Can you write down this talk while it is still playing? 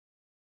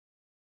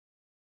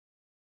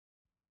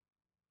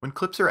When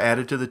clips are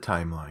added to the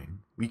timeline,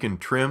 we can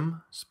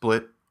trim,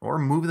 split, or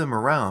move them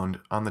around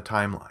on the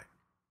timeline.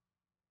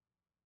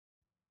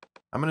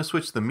 I'm going to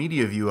switch the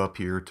media view up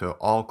here to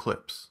all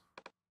clips.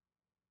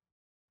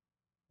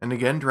 And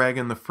again drag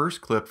in the first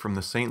clip from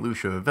the St.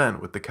 Lucia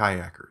event with the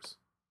kayakers.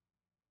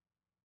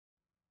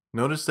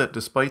 Notice that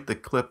despite the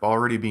clip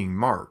already being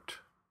marked,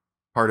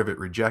 part of it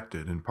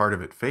rejected and part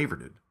of it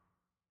favorited,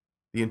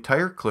 the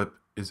entire clip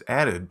is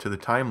added to the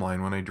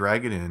timeline when I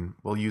drag it in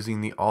while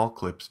using the All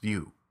Clips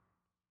view.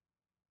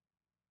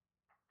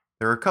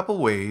 There are a couple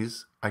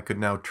ways I could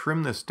now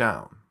trim this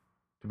down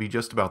to be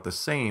just about the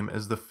same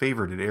as the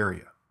favorited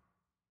area.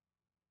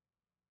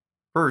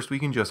 First, we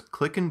can just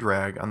click and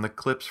drag on the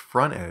clip's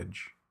front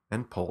edge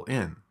and pull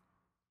in.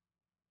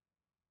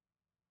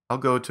 I'll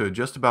go to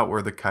just about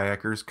where the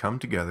kayakers come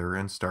together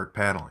and start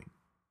paddling.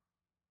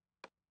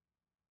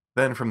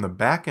 Then from the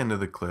back end of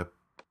the clip,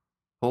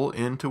 pull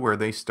in to where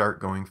they start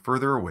going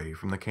further away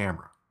from the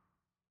camera.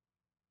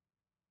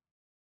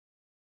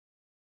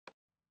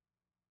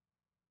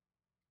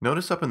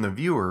 Notice up in the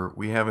viewer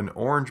we have an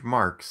orange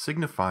mark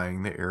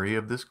signifying the area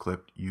of this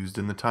clip used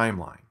in the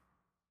timeline.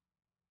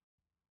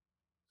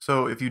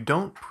 So if you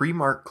don't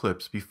pre-mark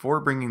clips before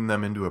bringing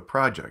them into a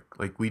project,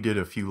 like we did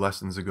a few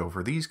lessons ago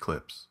for these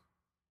clips,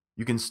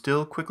 you can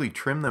still quickly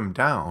trim them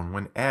down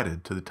when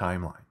added to the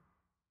timeline.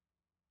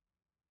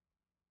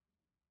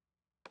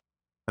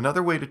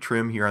 Another way to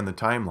trim here on the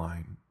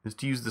timeline is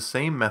to use the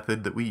same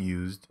method that we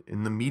used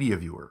in the media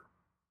viewer.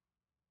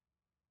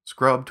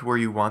 Scrub to where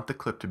you want the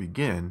clip to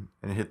begin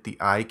and hit the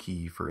I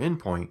key for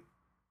endpoint.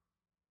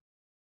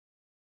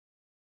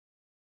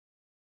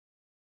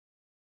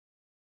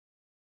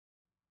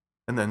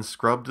 And then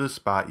scrub to the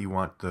spot you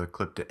want the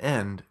clip to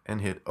end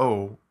and hit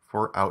O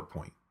for out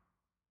point.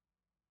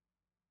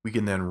 We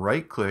can then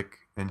right-click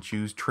and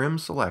choose Trim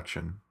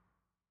Selection,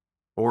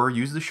 or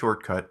use the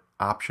shortcut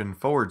Option /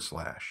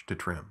 to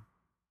trim.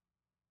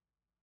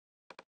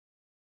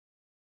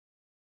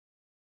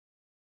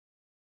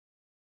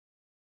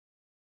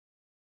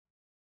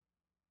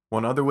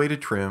 One other way to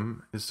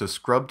trim is to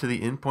scrub to the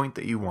endpoint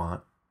that you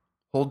want,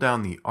 hold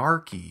down the R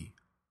key,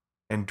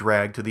 and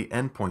drag to the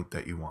endpoint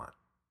that you want.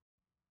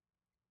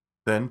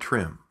 Then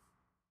trim.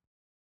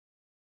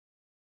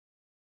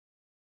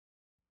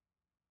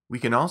 We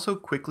can also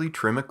quickly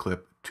trim a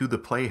clip to the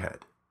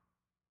playhead.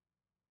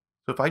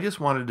 So if I just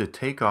wanted to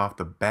take off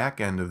the back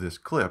end of this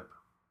clip,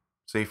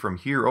 say from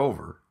here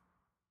over,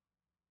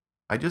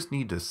 I just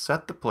need to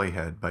set the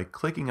playhead by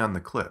clicking on the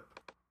clip.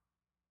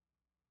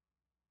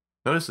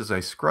 Notice as I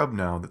scrub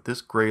now that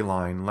this gray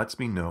line lets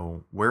me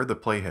know where the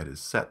playhead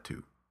is set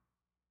to.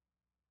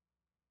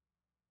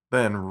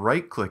 Then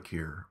right-click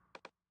here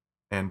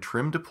and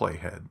trim to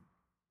playhead,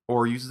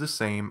 or use the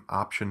same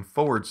Option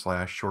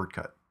 /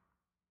 shortcut.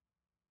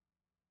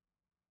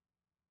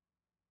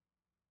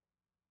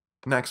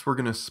 Next, we're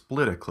going to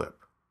split a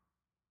clip.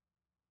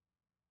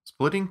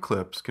 Splitting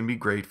clips can be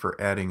great for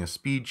adding a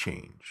speed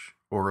change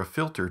or a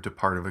filter to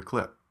part of a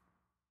clip.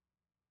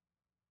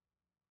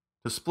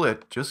 To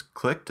split, just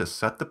click to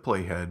set the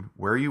playhead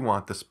where you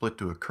want the split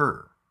to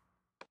occur,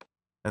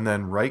 and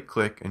then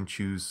right-click and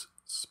choose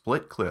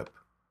Split Clip,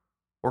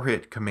 or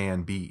hit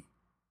Command B.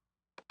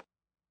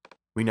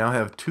 We now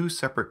have two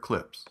separate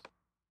clips.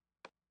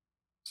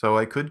 So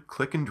I could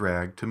click and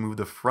drag to move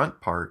the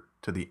front part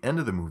to the end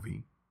of the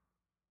movie,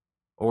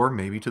 or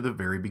maybe to the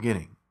very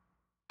beginning.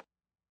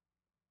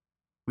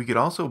 We could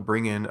also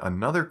bring in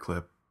another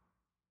clip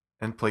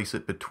and place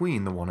it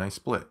between the one I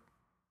split.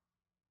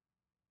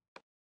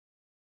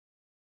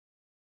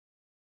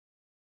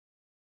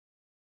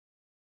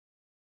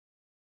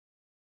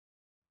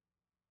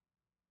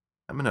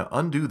 I'm going to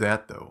undo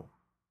that though,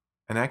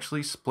 and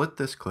actually split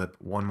this clip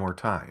one more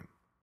time,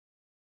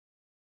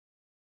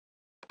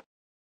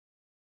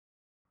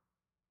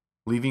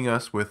 leaving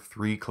us with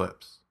 3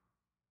 clips.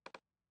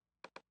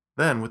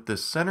 Then with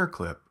this center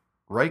clip,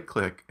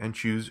 right-click and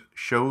choose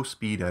Show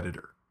Speed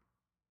Editor.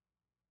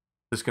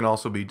 This can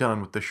also be done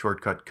with the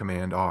shortcut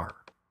Command R.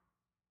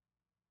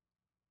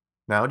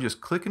 Now just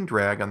click and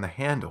drag on the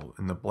handle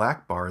in the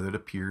black bar that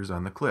appears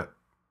on the clip.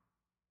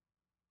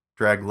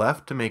 Drag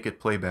left to make it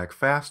play back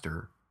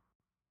faster,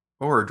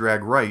 or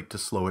drag right to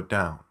slow it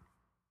down.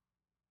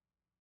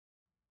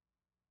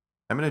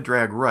 I'm going to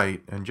drag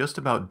right and just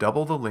about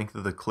double the length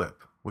of the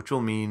clip, which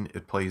will mean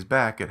it plays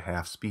back at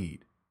half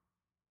speed.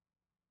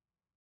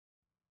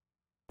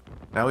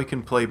 Now we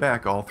can play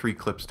back all 3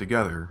 clips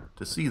together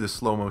to see the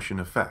slow motion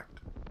effect.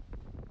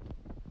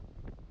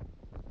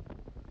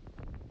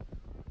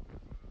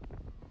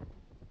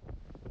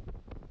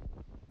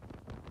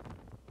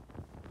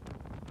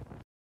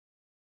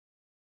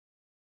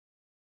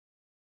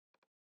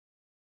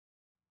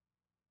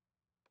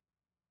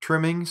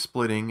 Trimming,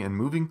 splitting, and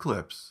moving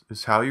clips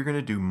is how you're going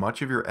to do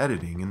much of your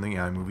editing in the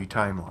iMovie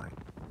timeline.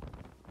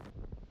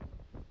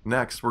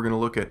 Next, we're going to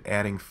look at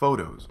adding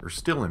photos or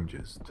still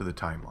images to the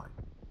timeline.